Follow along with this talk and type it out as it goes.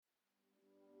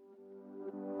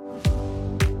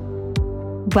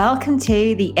Welcome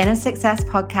to the Inner Success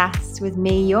Podcast with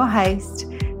me, your host,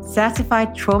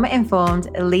 certified trauma-informed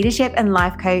leadership and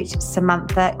life coach,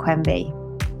 Samantha Quemby.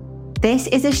 This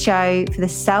is a show for the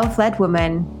self-led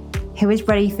woman who is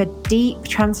ready for deep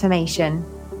transformation,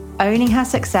 owning her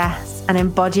success and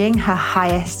embodying her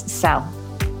highest self.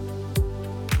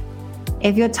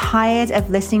 If you're tired of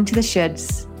listening to the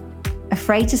shoulds,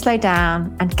 afraid to slow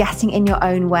down and getting in your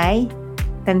own way,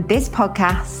 then this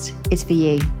podcast is for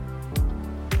you.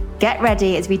 Get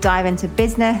ready as we dive into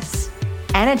business,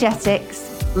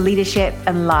 energetics, leadership,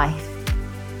 and life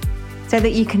so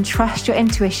that you can trust your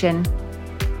intuition,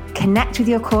 connect with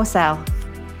your core self,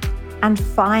 and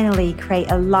finally create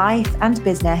a life and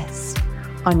business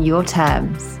on your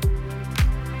terms.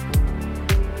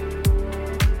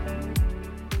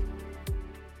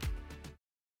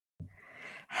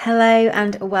 Hello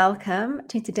and welcome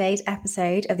to today's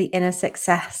episode of the Inner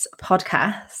Success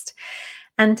Podcast.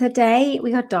 And today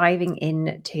we are diving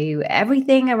into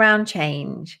everything around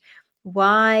change,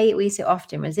 why we so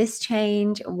often resist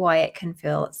change, why it can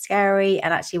feel scary,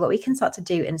 and actually what we can start to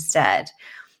do instead.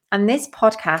 And this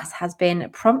podcast has been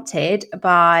prompted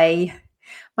by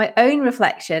my own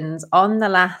reflections on the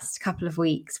last couple of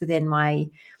weeks within my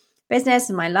business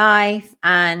and my life,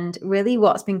 and really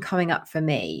what's been coming up for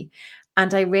me.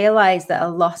 And I realized that a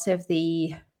lot of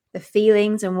the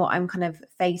feelings and what I'm kind of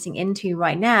facing into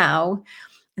right now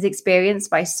is experienced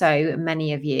by so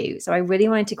many of you. So I really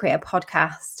wanted to create a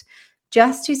podcast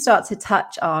just to start to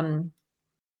touch on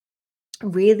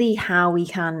really how we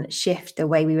can shift the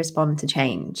way we respond to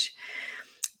change.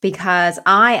 Because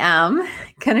I am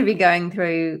going to be going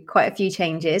through quite a few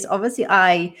changes. Obviously,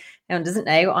 anyone doesn't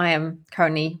know, I am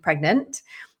currently pregnant.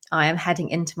 I am heading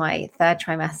into my third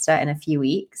trimester in a few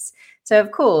weeks. So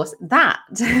of course, that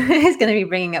is going to be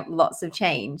bringing up lots of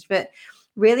change. But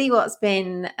really what's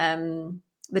been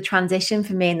the transition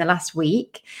for me in the last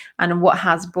week and what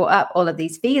has brought up all of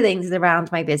these feelings is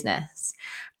around my business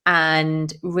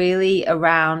and really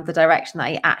around the direction that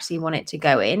I actually want it to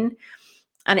go in.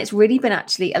 And it's really been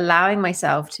actually allowing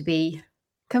myself to be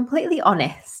completely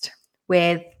honest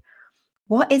with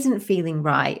what isn't feeling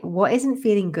right, what isn't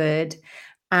feeling good,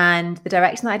 and the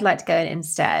direction that I'd like to go in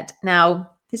instead. Now,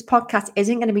 this podcast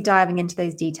isn't going to be diving into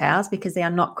those details because they are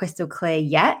not crystal clear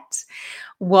yet.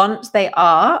 Once they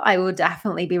are, I will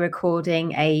definitely be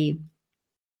recording a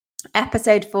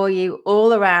episode for you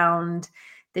all around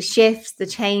the shifts, the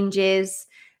changes,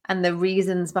 and the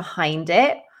reasons behind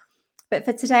it. But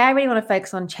for today, I really want to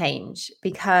focus on change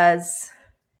because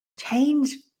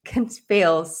change can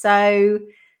feel so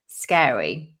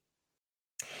scary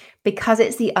because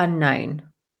it's the unknown.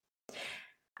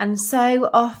 And so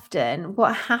often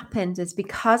what happens is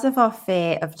because of our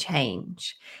fear of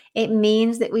change, it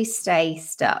means that we stay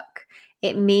stuck.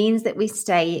 It means that we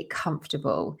stay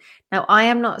comfortable. Now, I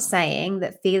am not saying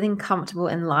that feeling comfortable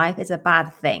in life is a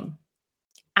bad thing.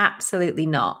 Absolutely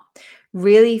not.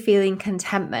 Really feeling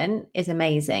contentment is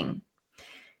amazing.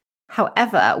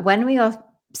 However, when we are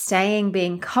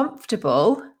being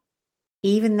comfortable,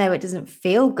 even though it doesn't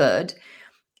feel good,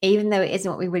 even though it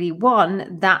isn't what we really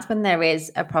want, that's when there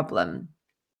is a problem.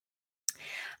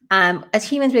 As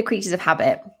humans, we're creatures of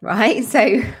habit, right?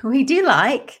 So we do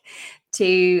like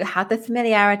to have the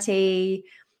familiarity.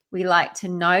 We like to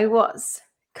know what's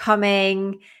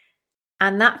coming,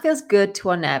 and that feels good to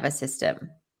our nervous system.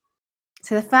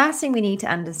 So the first thing we need to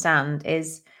understand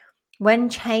is when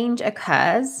change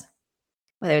occurs,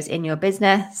 whether it's in your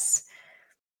business,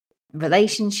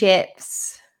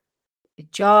 relationships,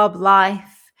 job,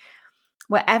 life,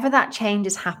 wherever that change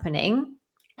is happening,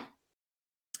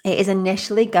 it is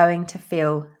initially going to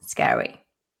feel scary.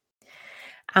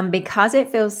 And because it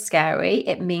feels scary,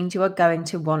 it means you are going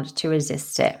to want to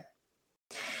resist it.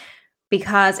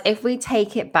 Because if we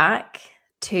take it back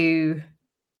to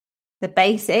the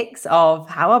basics of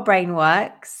how our brain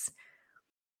works,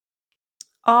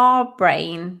 our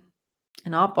brain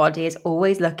and our body is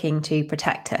always looking to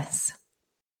protect us.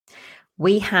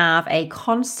 We have a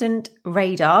constant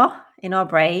radar in our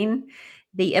brain,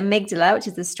 the amygdala, which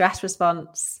is the stress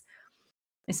response.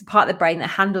 It's the part of the brain that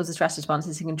handles the stress response.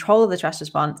 It's in control of the stress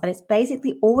response. And it's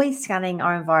basically always scanning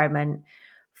our environment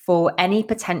for any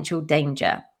potential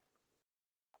danger.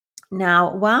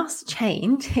 Now, whilst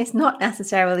change is not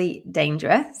necessarily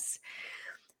dangerous,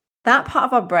 that part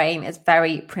of our brain is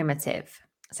very primitive.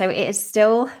 So it is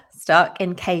still stuck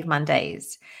in caveman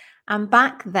days. And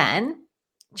back then,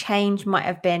 change might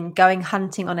have been going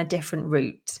hunting on a different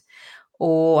route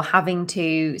or having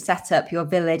to set up your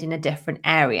village in a different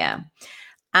area.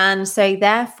 And so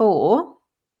therefore,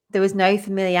 there was no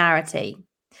familiarity.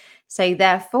 So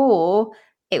therefore,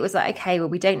 it was like, okay, well,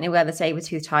 we don't know where the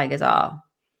saber-toothed tigers are.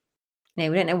 We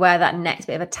don't know where that next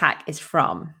bit of attack is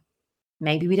from.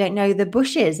 Maybe we don't know the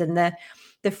bushes and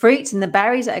the fruits and the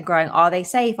berries that are growing. Are they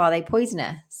safe? Are they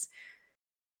poisonous?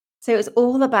 So it's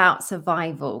all about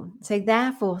survival. So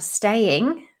therefore,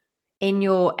 staying in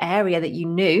your area that you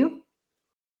knew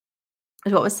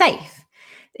is what was safe.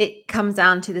 It comes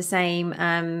down to the same,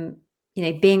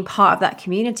 being part of that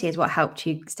community is what helped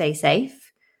you stay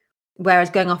safe.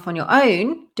 Whereas going off on your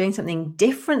own, doing something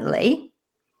differently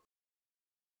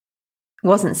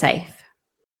wasn't safe.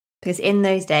 Because in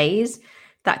those days,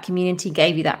 that community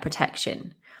gave you that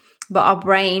protection. But our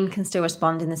brain can still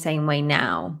respond in the same way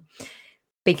now,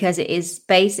 because it is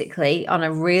basically on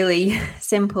a really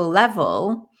simple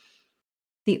level,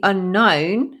 the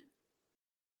unknown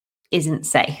isn't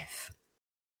safe.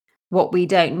 What we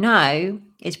don't know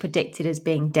is predicted as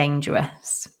being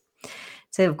dangerous.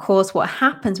 So, of course, what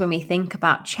happens when we think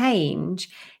about change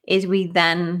is we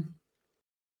then,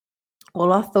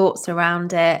 all our thoughts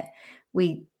around it,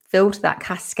 we filter that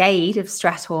cascade of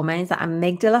stress hormones, that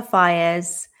amygdala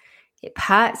fires, it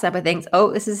perks up and thinks,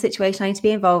 oh, this is a situation I need to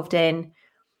be involved in.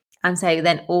 And so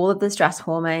then all of the stress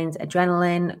hormones,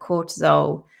 adrenaline,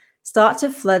 cortisol, start to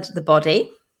flood the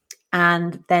body.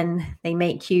 And then they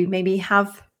make you maybe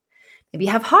have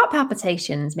heart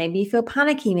palpitations, maybe you feel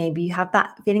panicky, maybe you have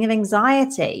that feeling of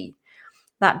anxiety,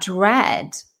 that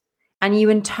dread. And you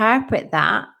interpret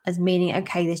that as meaning,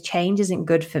 okay, this change isn't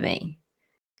good for me.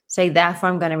 So therefore,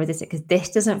 I'm going to resist it because this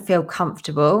doesn't feel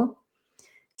comfortable.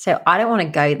 So I don't want to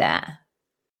go there.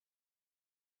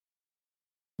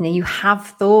 You have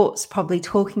thoughts probably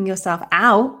talking yourself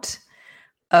out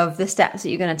of the steps that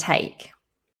you're going to take.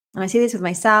 And I see this with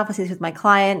myself. I see this with my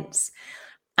clients.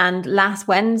 And last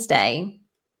Wednesday,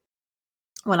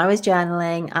 when I was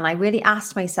journaling, and I really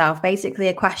asked myself basically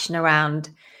a question around,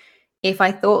 if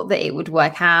I thought that it would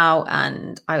work out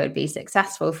and I would be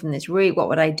successful from this route, what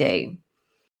would I do?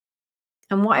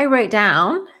 And what I wrote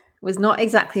down was not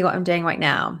exactly what I'm doing right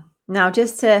now. Now,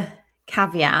 just to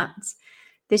caveat,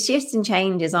 the shifts and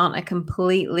changes aren't a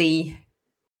completely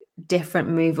different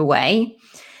move away.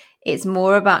 It's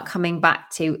more about coming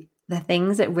back to the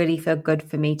things that really feel good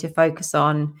for me to focus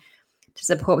on, to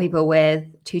support people with,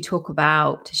 to talk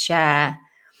about, to share,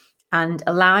 and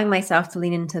allowing myself to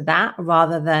lean into that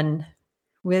rather than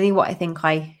really what I think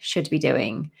I should be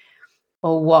doing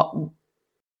or what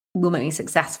will make me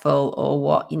successful or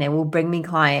what, will bring me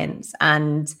clients.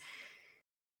 And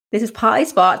this is partly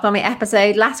sparked by my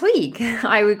episode last week.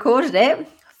 I recorded it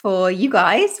for you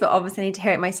guys, but obviously I need to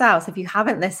hear it myself. So if you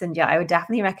haven't listened yet, I would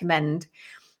definitely recommend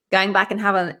going back and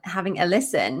having a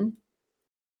listen,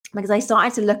 because I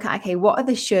started to look at, okay, what are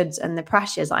the shoulds and the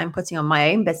pressures I'm putting on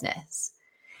my own business?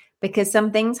 Because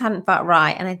some things hadn't felt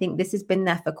right. And I think this has been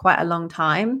there for quite a long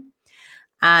time.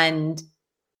 And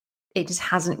it just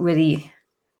hasn't really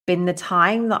been the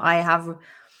time that I have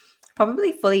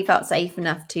probably fully felt safe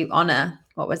enough to honor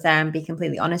what was there and be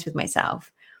completely honest with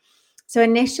myself. So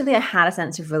initially I had a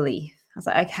sense of relief. I was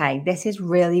like, okay, this is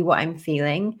really what I'm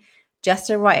feeling. Just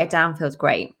to write it down feels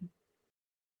great.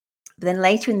 But then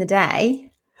later in the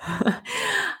day,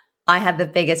 I had the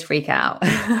biggest freak out.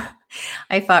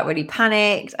 I felt really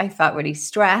panicked. I felt really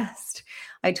stressed.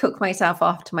 I took myself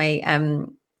off to my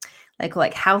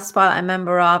local house spa that I'm a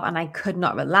member of, and I could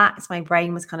not relax. My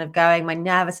brain was kind of going. My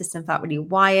nervous system felt really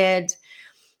wired.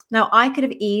 Now, I could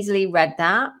have easily read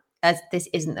that as this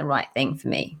isn't the right thing for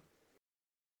me.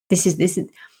 This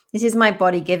is my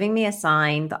body giving me a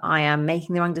sign that I am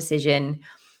making the wrong decision.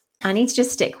 I need to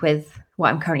just stick with what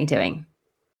I'm currently doing.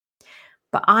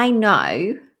 But I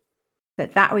know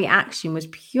that reaction was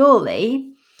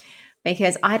purely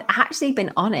because I'd actually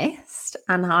been honest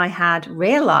and I had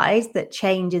realized that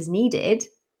change is needed.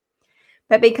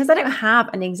 But because I don't have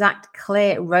an exact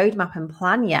clear roadmap and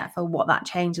plan yet for what that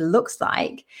change looks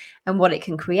like and what it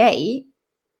can create,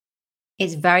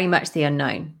 it's very much the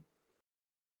unknown.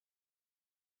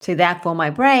 So therefore,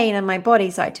 my brain and my body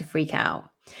started to freak out.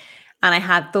 And I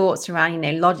had thoughts around,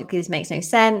 logically, this makes no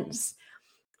sense.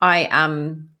 I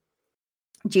am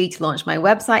due to launch my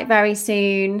website very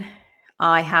soon.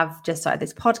 I have just started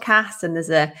this podcast and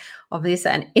there's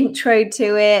obviously an intro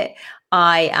to it.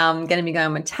 I am going to be going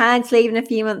on maternity leave in a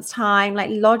few months' time.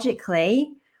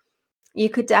 Logically, you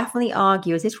could definitely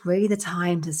argue, is this really the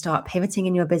time to start pivoting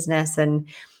in your business and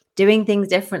doing things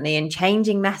differently and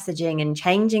changing messaging and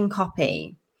changing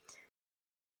copy?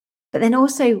 But then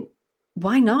also,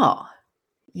 why not?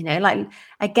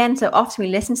 Again, so often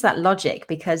we listen to that logic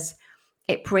because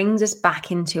it brings us back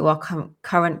into our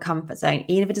current comfort zone.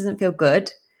 Even if it doesn't feel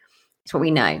good, it's what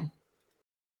we know.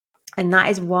 And that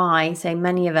is why so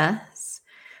many of us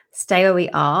stay where we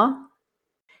are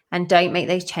and don't make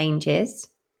those changes.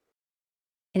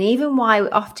 And even why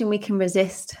often we can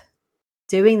resist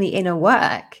doing the inner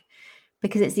work,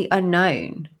 because it's the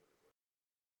unknown.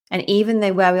 And even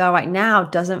though where we are right now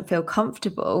doesn't feel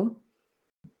comfortable,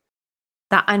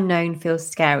 that unknown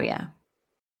feels scarier.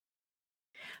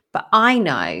 But I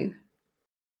know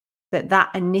that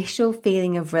that initial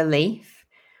feeling of relief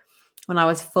when I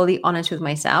was fully honest with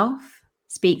myself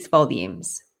speaks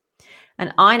volumes.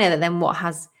 And I know that then what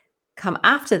has come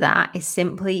after that is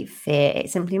simply fear.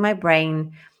 It's simply my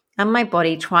brain and my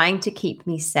body trying to keep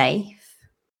me safe.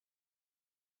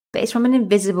 But it's from an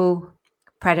invisible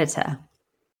predator.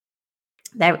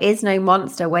 There is no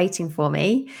monster waiting for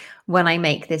me when I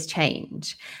make this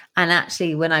change. And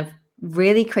actually, when I've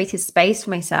really created space for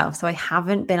myself, so I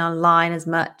haven't been online as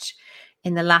much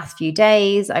in the last few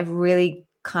days, I've really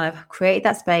kind of created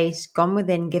that space, gone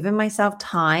within, given myself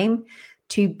time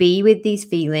to be with these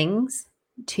feelings,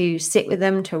 to sit with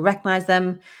them, to recognize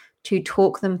them, to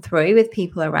talk them through with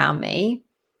people around me.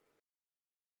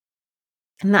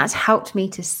 And that's helped me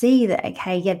to see that,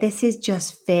 okay, yeah, this is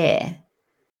just fear.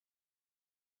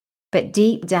 But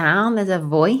deep down, there's a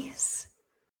voice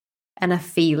and a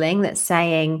feeling that's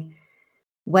saying,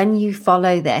 when you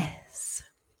follow this,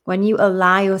 when you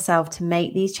allow yourself to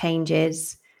make these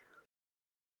changes,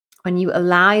 when you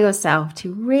allow yourself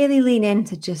to really lean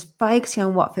into just focusing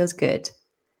on what feels good,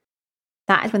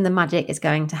 that is when the magic is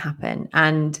going to happen.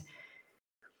 And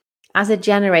as a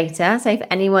generator, so for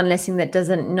anyone listening that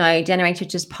doesn't know, generator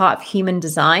is just part of human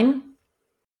design.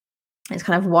 It's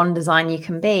kind of one design you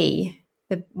can be.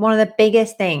 One of the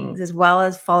biggest things, as well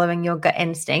as following your gut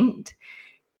instinct,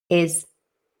 is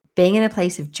being in a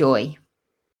place of joy.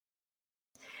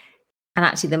 And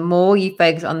actually, the more you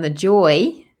focus on the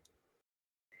joy,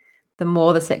 the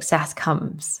more the success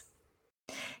comes.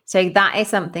 So that is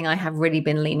something I have really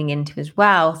been leaning into as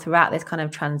well throughout this kind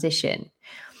of transition.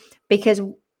 Because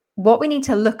what we need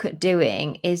to look at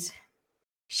doing is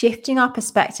shifting our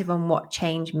perspective on what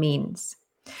change means.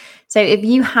 So if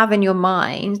you have in your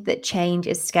mind that change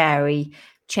is scary,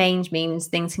 change means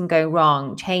things can go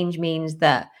wrong, change means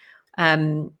that,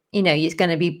 it's going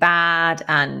to be bad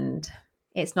and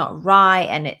it's not right,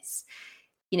 and it's,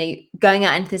 going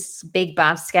out into this big,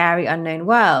 bad, scary, unknown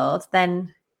world,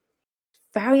 then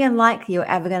very unlikely you're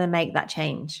ever going to make that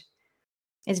change.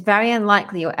 It's very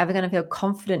unlikely you're ever going to feel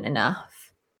confident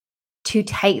enough to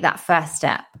take that first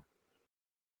step.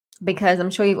 Because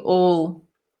I'm sure you've all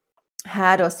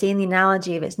heard or seen the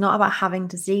analogy of it's not about having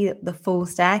to see the full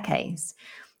staircase.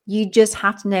 You just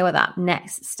have to know what that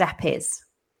next step is.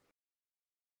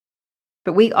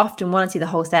 But we often want to see the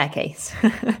whole staircase.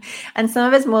 And some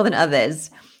of us more than others.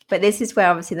 But this is where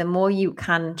obviously the more you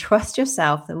can trust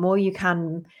yourself, the more you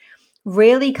can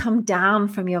really come down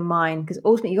from your mind, because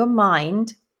ultimately your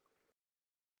mind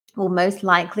will most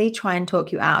likely try and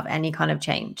talk you out of any kind of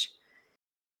change.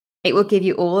 It will give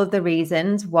you all of the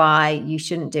reasons why you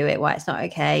shouldn't do it, why it's not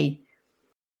okay,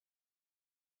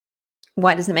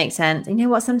 why it doesn't make sense. And you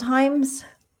know what? Sometimes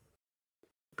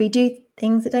we do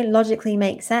things that don't logically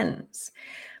make sense.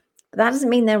 But that doesn't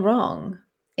mean they're wrong.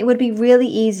 It would be really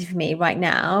easy for me right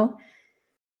now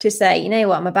to say, you know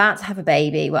what, I'm about to have a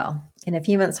baby. Well, in a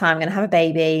few months' time, I'm going to have a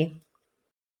baby.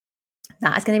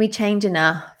 That is going to be change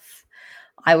enough.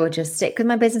 I will just stick with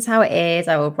my business how it is.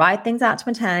 I will ride things out to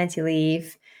maternity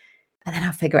leave, and then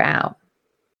I'll figure it out.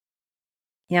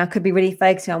 I could be really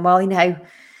focusing on,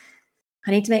 I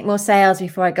need to make more sales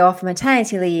before I go off on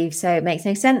maternity leave. So it makes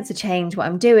no sense to change what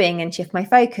I'm doing and shift my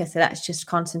focus. So let's just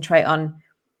concentrate on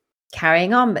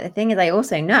carrying on. But the thing is, I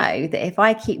also know that if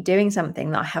I keep doing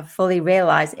something that I have fully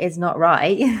realized is not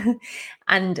right,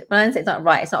 and when I say it's not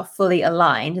right, it's not fully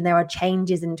aligned, and there are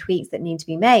changes and tweaks that need to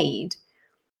be made,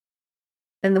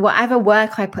 then whatever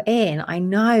work I put in, I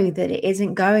know that it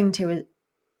isn't going to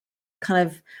kind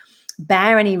of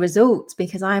bear any results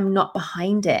because I'm not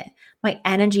behind it. My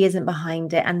energy isn't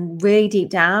behind it. And really deep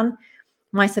down,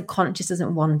 my subconscious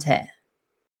doesn't want it.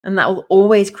 And that will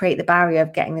always create the barrier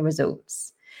of getting the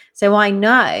results. So I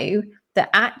know that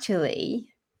actually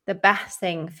the best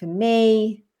thing for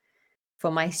me,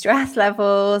 for my stress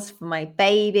levels, for my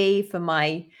baby, for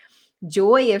my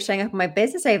joy of showing up in my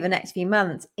business over the next few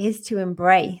months is to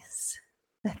embrace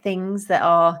the things that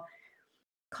are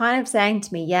kind of saying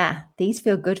to me, yeah, these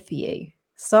feel good for you.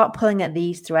 Start pulling at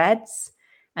these threads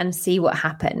and see what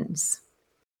happens.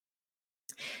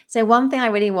 So one thing I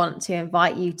really want to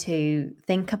invite you to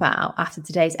think about after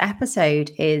today's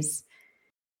episode is,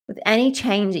 with any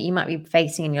change that you might be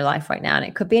facing in your life right now, and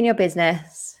it could be in your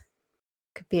business,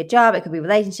 it could be a job, it could be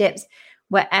relationships,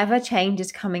 wherever change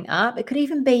is coming up, it could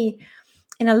even be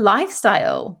in a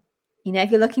lifestyle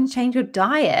If you're looking to change your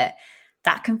diet,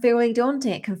 that can feel really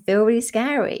daunting. It can feel really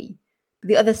scary. But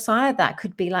the other side of that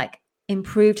could be like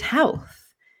improved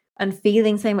health and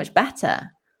feeling so much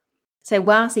better. So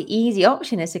whilst the easy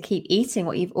option is to keep eating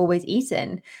what you've always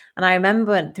eaten, and I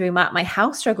remember through my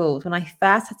health struggles when I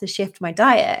first had to shift my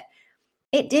diet,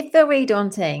 it did feel really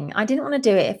daunting. I didn't want to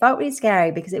do it. It felt really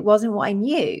scary because it wasn't what I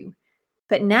knew.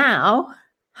 But now,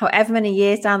 however many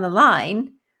years down the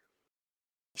line,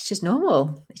 it's just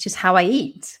normal. It's just how I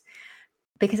eat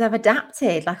because I've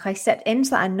adapted. Like I stepped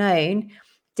into that unknown,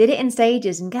 did it in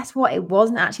stages, and guess what? It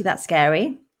wasn't actually that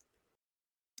scary.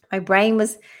 My brain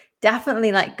was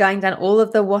definitely like going down all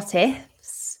of the what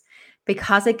ifs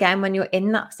because, again, when you're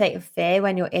in that state of fear,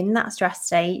 when you're in that stress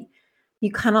state,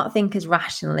 you cannot think as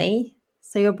rationally.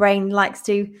 So your brain likes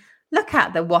to look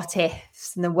at the what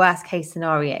ifs and the worst case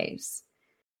scenarios.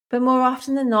 But more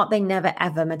often than not, they never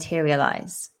ever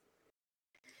materialize.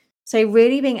 So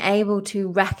really being able to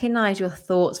recognize your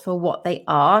thoughts for what they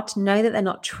are, to know that they're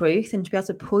not truth and to be able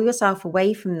to pull yourself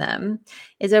away from them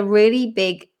is a really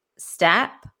big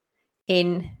step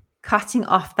in cutting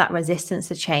off that resistance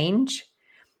to change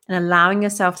and allowing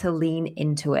yourself to lean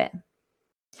into it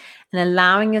and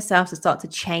allowing yourself to start to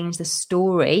change the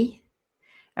story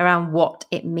around what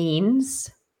it means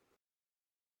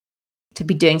to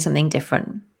be doing something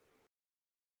different.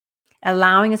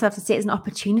 Allowing yourself to see it as an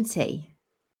opportunity.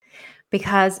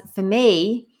 Because for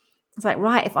me, it's like,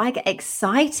 right, if I get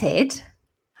excited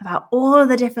about all of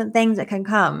the different things that can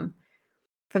come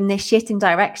from this shifting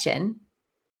direction,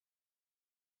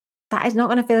 that is not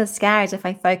going to feel as scary as if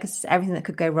I focus on everything that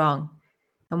could go wrong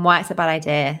and why it's a bad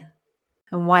idea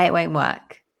and why it won't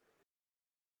work.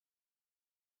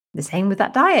 The same with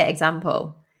that diet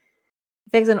example.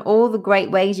 Focus on all the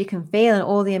great ways you can feel and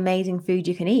all the amazing food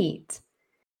you can eat.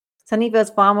 Suddenly feels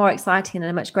far more exciting and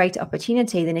a much greater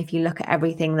opportunity than if you look at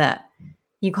everything that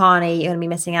you can't eat, you're going to be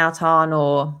missing out on,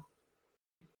 or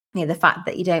the fact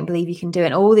that you don't believe you can do it,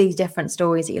 and all these different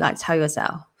stories that you like to tell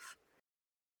yourself.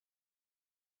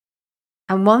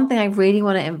 And one thing I really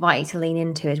want to invite you to lean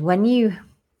into is when you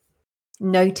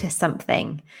notice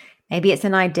something, maybe it's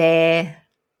an idea,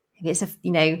 maybe it's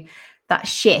that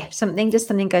shift,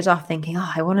 something goes off thinking,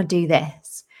 oh, I want to do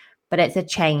this, but it's a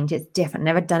change, it's different,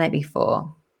 never done it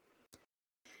before.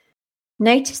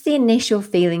 Notice the initial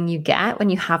feeling you get when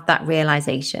you have that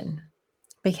realization.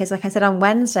 Because like I said on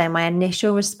Wednesday, my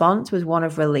initial response was one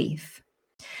of relief.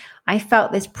 I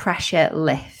felt this pressure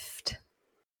lift.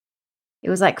 It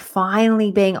was like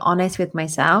finally being honest with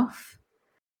myself.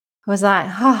 I was like,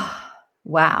 oh,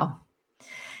 wow.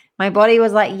 My body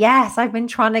was like, yes, I've been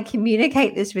trying to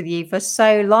communicate this with you for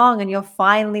so long and you're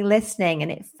finally listening.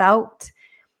 And it felt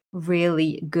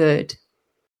really good.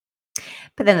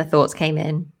 But then the thoughts came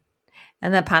in.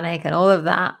 And the panic and all of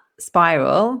that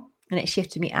spiral, and it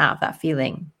shifted me out of that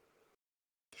feeling.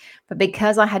 But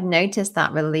because I had noticed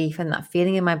that relief and that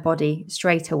feeling in my body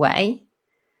straight away,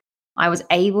 I was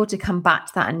able to come back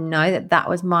to that and know that that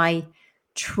was my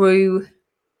true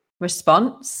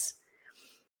response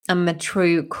and my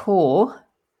true core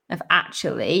of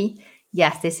actually,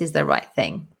 yes, this is the right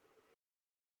thing.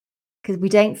 Because we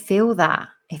don't feel that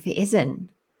if it isn't.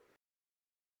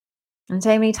 And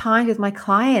so many times with my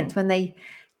clients, when they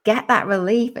get that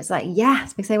relief, it's like,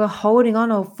 yes, because they were holding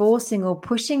on or forcing or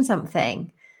pushing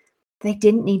something they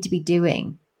didn't need to be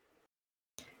doing.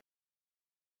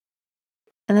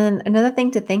 And then another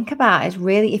thing to think about is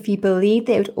really, if you believe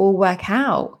that it would all work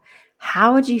out,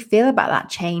 how would you feel about that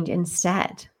change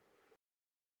instead?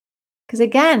 Because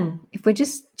again, if we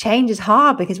just change is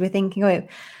hard because we're thinking, oh,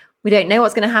 we don't know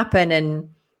what's going to happen and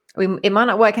it might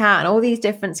not work out and all these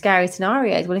different scary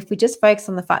scenarios. Well, if we just focus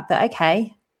on the fact that,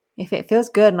 okay, if it feels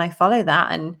good and I follow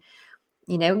that and,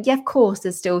 yeah, of course,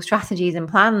 there's still strategies and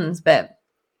plans, but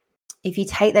if you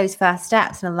take those first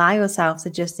steps and allow yourself to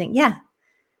just think, yeah,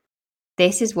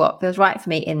 this is what feels right for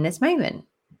me in this moment.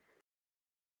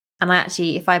 And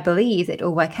if I believe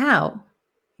it'll all work out,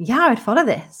 yeah, I would follow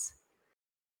this.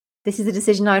 This is the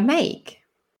decision I would make.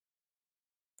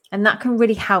 And that can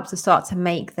really help to start to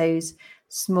make those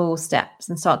small steps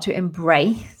and start to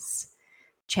embrace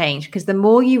change. Because the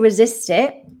more you resist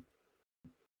it,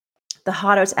 the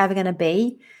harder it's ever going to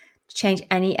be to change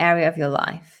any area of your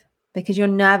life. Because your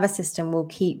nervous system will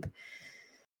keep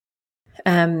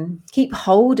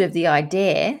hold of the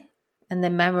idea and the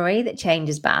memory that change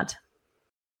is bad.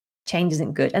 Change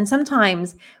isn't good. And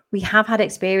sometimes we have had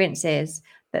experiences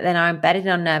that then are embedded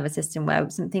in our nervous system where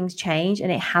some things change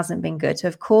and it hasn't been good. So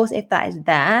of course, if that is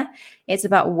there, it's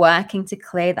about working to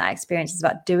clear that experience. It's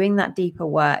about doing that deeper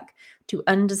work to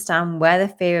understand where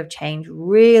the fear of change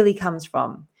really comes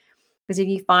from. Because if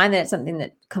you find that it's something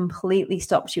that completely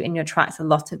stops you in your tracks a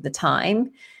lot of the time,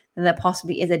 then there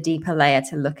possibly is a deeper layer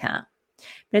to look at.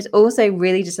 But it's also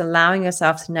really just allowing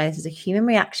yourself to know this is a human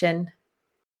reaction.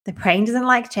 The brain doesn't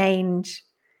like change,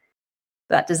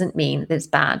 but that doesn't mean that it's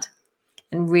bad.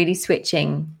 And really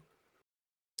switching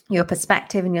your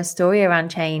perspective and your story around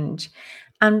change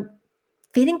and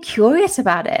feeling curious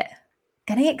about it,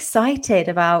 getting excited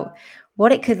about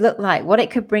what it could look like, what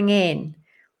it could bring in,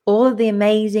 all of the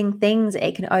amazing things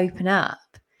it can open up,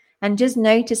 and just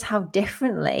notice how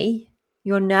differently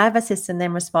your nervous system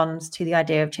then responds to the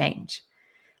idea of change,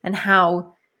 and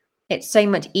how it's so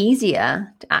much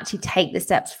easier to actually take the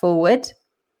steps forward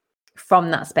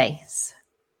from that space.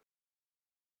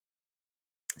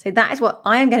 So that is what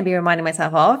I am going to be reminding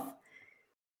myself of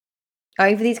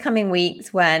over these coming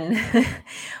weeks, when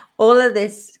all of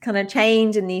this kind of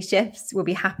change and these shifts will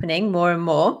be happening more and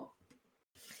more.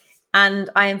 And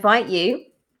I invite you to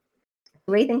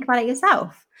really think about it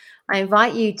yourself. I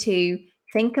invite you to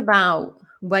think about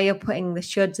where you're putting the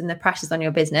shoulds and the pressures on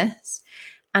your business,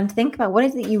 and think about what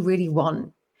is it you really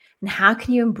want, and how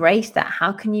can you embrace that?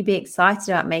 How can you be excited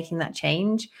about making that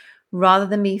change rather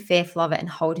than be fearful of it and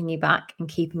holding you back and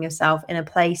keeping yourself in a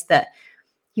place that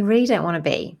you really don't want to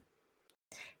be?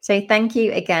 So thank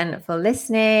you again for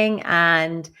listening,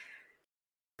 and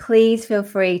please feel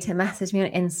free to message me on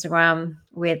Instagram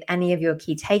with any of your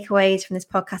key takeaways from this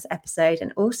podcast episode,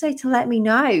 and also to let me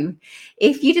know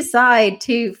if you decide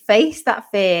to face that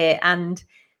fear and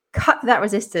cut that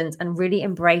resistance and really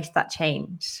embrace that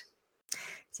change.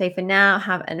 So for now,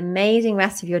 have an amazing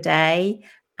rest of your day,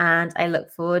 and I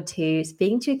look forward to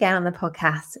speaking to you again on the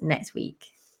podcast next week.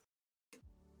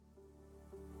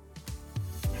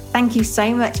 Thank you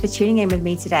so much for tuning in with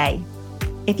me today.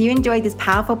 If you enjoyed this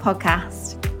powerful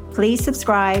podcast, please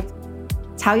subscribe,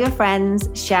 tell your friends,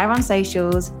 share on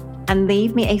socials, and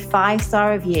leave me a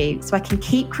 5-star review so I can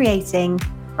keep creating,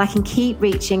 I can keep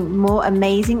reaching more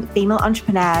amazing female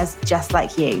entrepreneurs just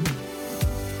like you.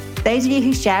 Those of you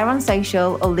who share on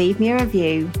social or leave me a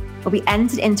review will be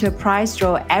entered into a prize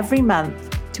draw every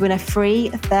month to win a free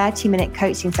 30-minute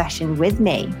coaching session with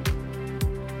me.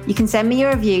 You can send me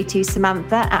your review to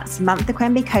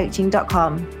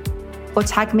samantha@samanthaquembycoaching.com or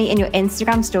tag me in your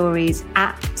Instagram stories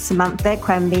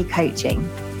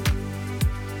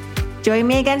 @SamanthaQuembyCoaching. Join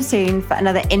me again soon for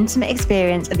another intimate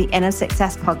experience of the Inner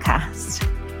Success Podcast.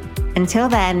 Until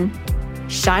then,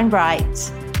 shine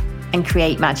bright and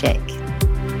create magic.